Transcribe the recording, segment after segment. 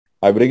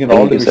I bring in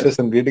all Thank the you, sir. wishes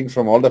and greetings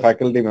from all the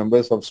faculty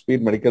members of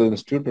Speed Medical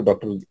Institute to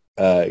Dr.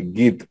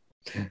 Geet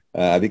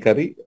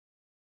Adhikari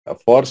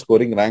for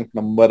scoring rank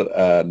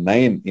number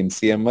 9 in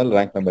CML,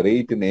 rank number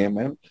 8 in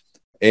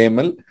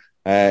AML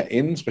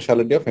in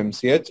specialty of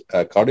MCH,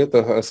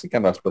 cardiothoracic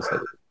and vascular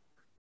surgery.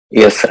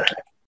 Yes, sir.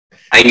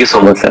 Thank you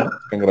so much, sir.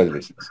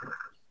 Congratulations.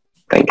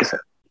 Thank you,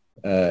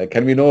 sir.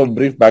 Can we know a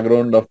brief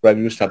background of where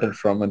you started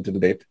from until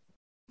date?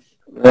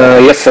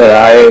 Yes, sir.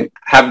 I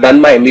have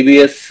done my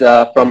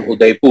MBBS from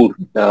Udaipur,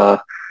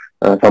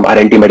 from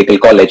R&T Medical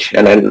College,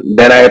 and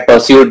then I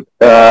pursued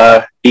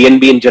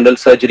DNB in general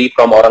surgery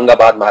from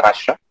Aurangabad,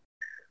 Maharashtra,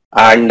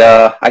 and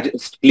I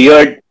just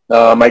cleared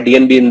my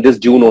DNB in this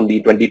June only,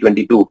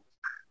 2022,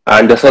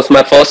 and this was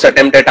my first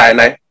attempt at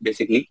INI,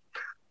 basically,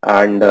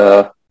 and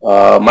the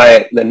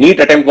NEET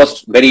attempt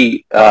was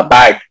very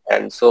bad,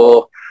 and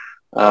so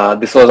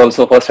this was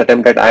also first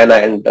attempt at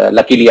INI, and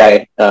luckily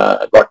I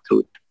got through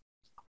it.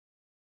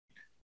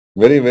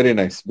 Very, very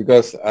nice.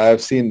 Because I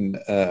have seen,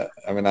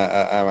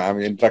 I'm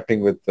interacting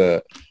with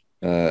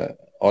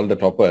all the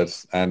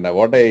toppers, and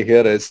what I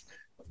hear is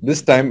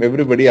this time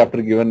everybody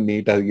after given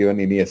NEET has given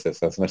NESS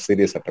as a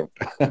serious attempt.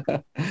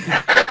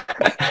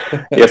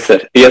 Yes, sir.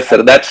 Yes,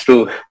 sir. That's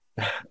true.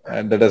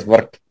 And that has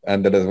worked.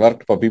 And that has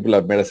worked for people who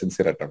have made a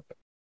sincere attempt.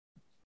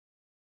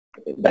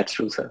 That's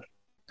true, sir.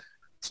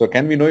 So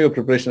can we know your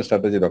preparation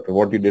strategy, doctor?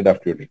 What you did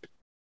after you did?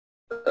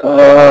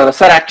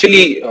 Sir,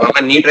 actually,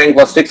 my NEET rank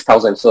was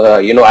 6,000. So,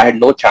 I had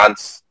no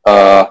chance.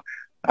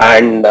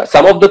 And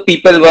some of the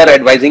people were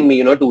advising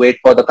me, to wait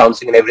for the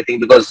counseling and everything,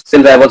 because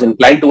since I was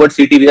inclined towards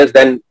CTVS,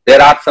 then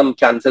there are some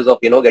chances of,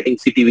 getting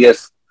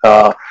CTVS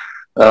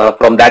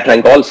from that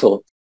rank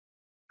also.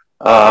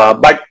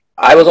 But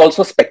I was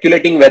also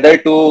speculating whether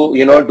to,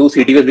 do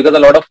CTVS, because a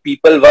lot of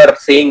people were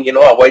saying,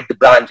 avoid the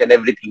branch and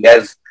everything,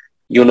 as,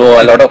 a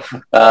lot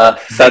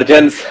of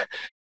surgeons,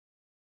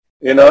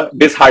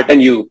 dishearten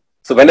you.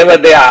 So whenever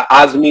they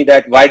ask me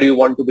that, why do you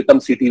want to become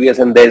CTVS,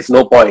 and there's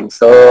no point.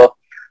 So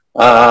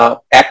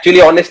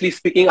actually, honestly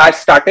speaking, I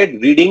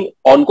started reading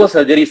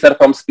onco-surgery, sir,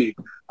 from Speed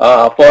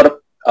for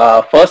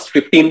first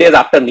 15 days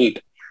after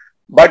NEET.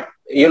 But,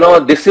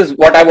 this is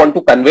what I want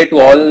to convey to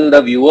all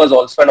the viewers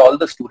also and all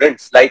the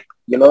students. Like,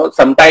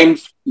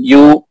 sometimes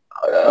you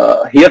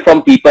hear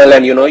from people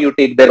and, you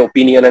take their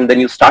opinion and then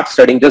you start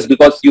studying just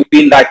because you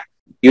feel that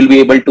you'll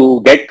be able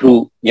to get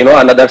through,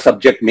 another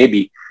subject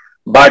maybe.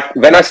 But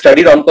when I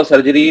studied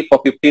onco-surgery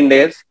for 15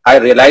 days, I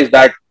realized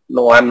that,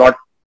 no,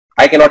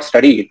 I cannot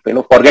study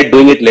it, forget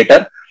doing it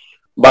later.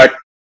 But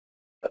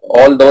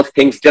all those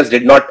things just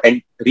did not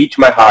reach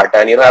my heart.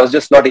 And, I was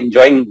just not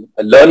enjoying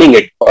learning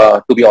it,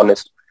 to be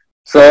honest.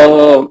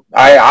 So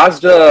I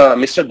asked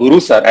Mr.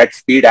 Guru, sir, at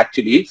Speed,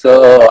 actually.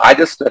 So I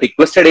just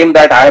requested him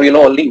that I have,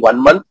 only 1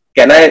 month.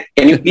 Can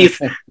you please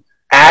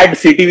add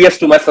CTVS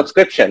to my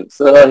subscription?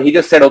 So he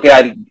just said,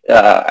 okay,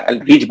 I'll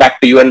reach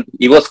back to you. And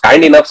he was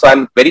kind enough. So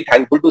I'm very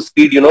thankful to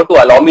Speed,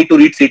 to allow me to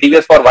read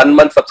CTVS for 1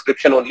 month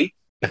subscription only.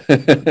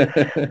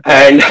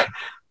 and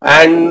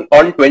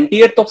on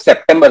 20th of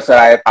September,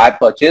 sir, I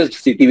purchased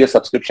CTVS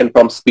subscription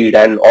from Speed.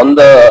 And on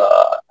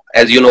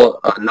as you know,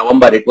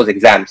 November, it was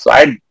exam. So I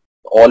had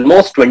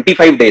almost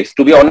 25 days.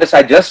 To be honest,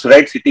 I just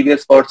read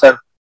CTVS for, sir,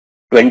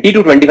 20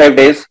 to 25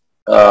 days.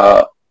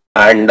 I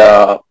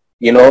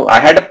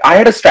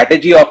had a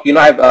strategy of,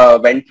 I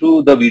went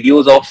through the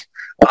videos of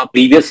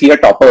previous year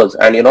toppers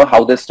and,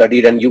 how they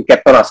studied, and you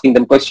kept on asking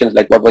them questions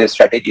like, what was your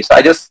strategy? So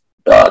I just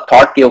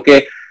thought,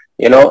 okay,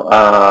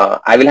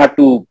 I will have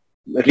to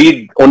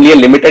read only a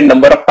limited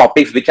number of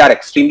topics which are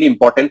extremely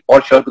important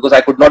for sure, because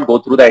I could not go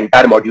through the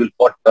entire module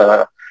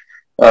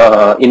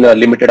in a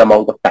limited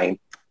amount of time.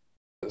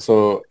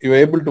 So you were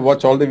able to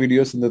watch all the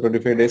videos in the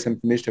 25 days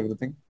and finished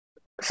everything?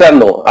 Sir,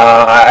 no.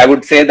 I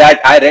would say that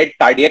I read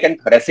cardiac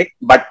and thoracic,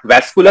 but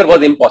vascular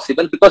was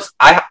impossible because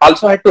I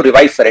also had to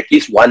revise, sir, at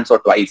least once or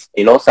twice,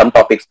 some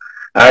topics.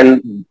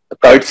 And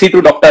courtesy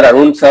to Dr.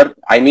 Arun, sir,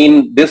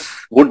 this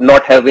would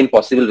not have been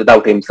possible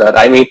without him, sir.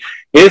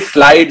 His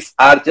slides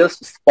are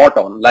just spot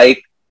on.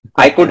 Like,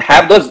 I could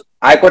have the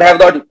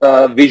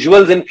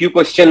visuals in few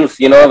questions,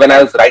 when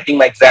I was writing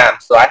my exam.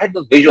 So I had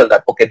those visuals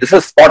that, okay, this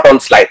is spot on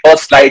slide.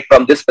 First slide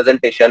from this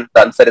presentation,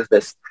 the answer is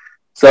this.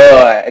 So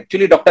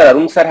actually, Dr.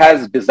 Arun sir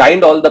has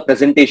designed all the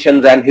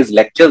presentations and his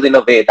lectures in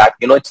a way that,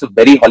 it's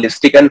very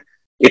holistic and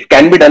it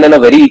can be done in a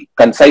very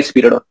concise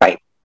period of time.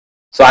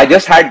 So I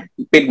just had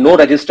picked no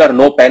register,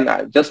 no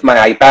pen, just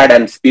my iPad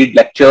and Speed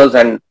lectures.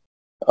 And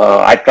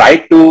I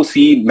tried to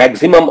see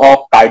maximum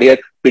of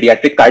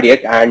pediatric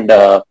cardiac and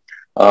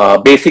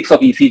basics of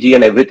ECG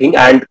and everything,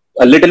 and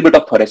a little bit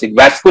of thoracic.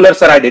 Vascular,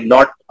 sir, I did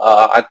not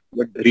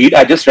read.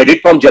 I just read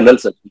it from general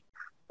surgery,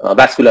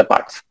 vascular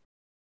parts.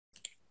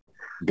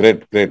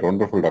 Great,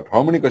 wonderful, doctor.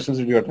 How many questions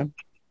did you attempt?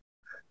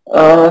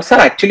 Sir,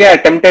 actually, I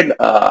attempted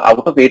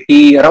out of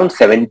 80, around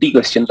 70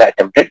 questions I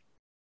attempted.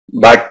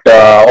 But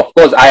of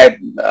course, I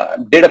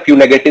did a few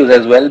negatives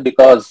as well,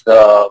 because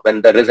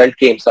when the result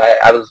came, so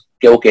I was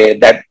okay,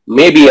 that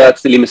maybe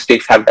silly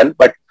mistakes have done.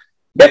 But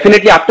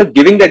definitely after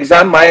giving the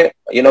exam,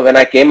 when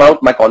I came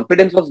out, my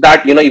confidence was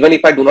that, even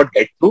if I do not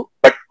get through,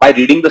 by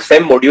reading the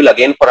same module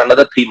again for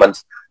another 3 months,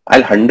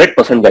 I'll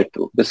 100% get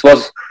through. This was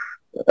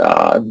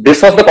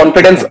the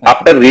confidence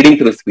after reading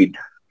through Speed.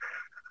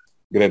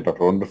 Great,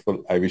 Doctor. Wonderful.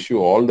 I wish you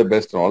all the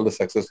best and all the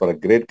success for a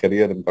great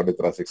career in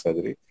cardiothoracic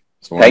surgery.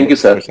 Thank you,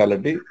 sir.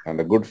 Specialty and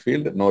a good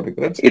field. No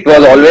regrets. It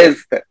was always,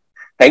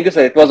 thank you,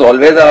 sir. It was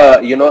always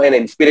an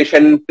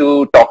inspiration to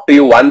talk to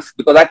you once,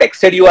 because I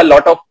texted you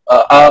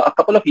a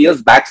couple of years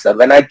back, sir.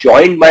 When I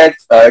joined my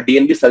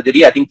DNB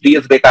surgery, I think 3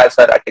 years back,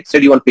 sir, I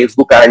texted you on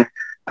Facebook, and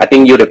I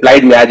think you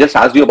replied me. I just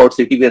asked you about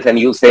CTVS, and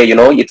you say,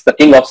 it's the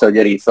king of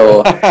surgery.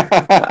 So,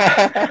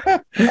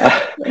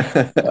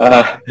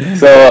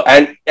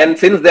 and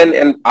since then,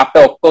 and after,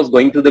 of course,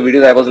 going through the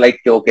videos, I was like,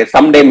 okay,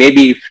 someday,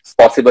 maybe if it's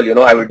possible,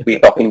 I would be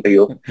talking to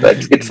you. So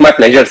it's my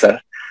pleasure, sir.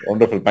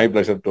 Wonderful. My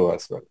pleasure too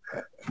as well.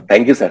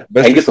 Thank you, sir.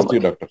 Best Thank you so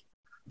much. Doctor.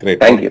 Great.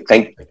 Thank you.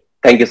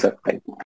 Thank you, sir. Thank you.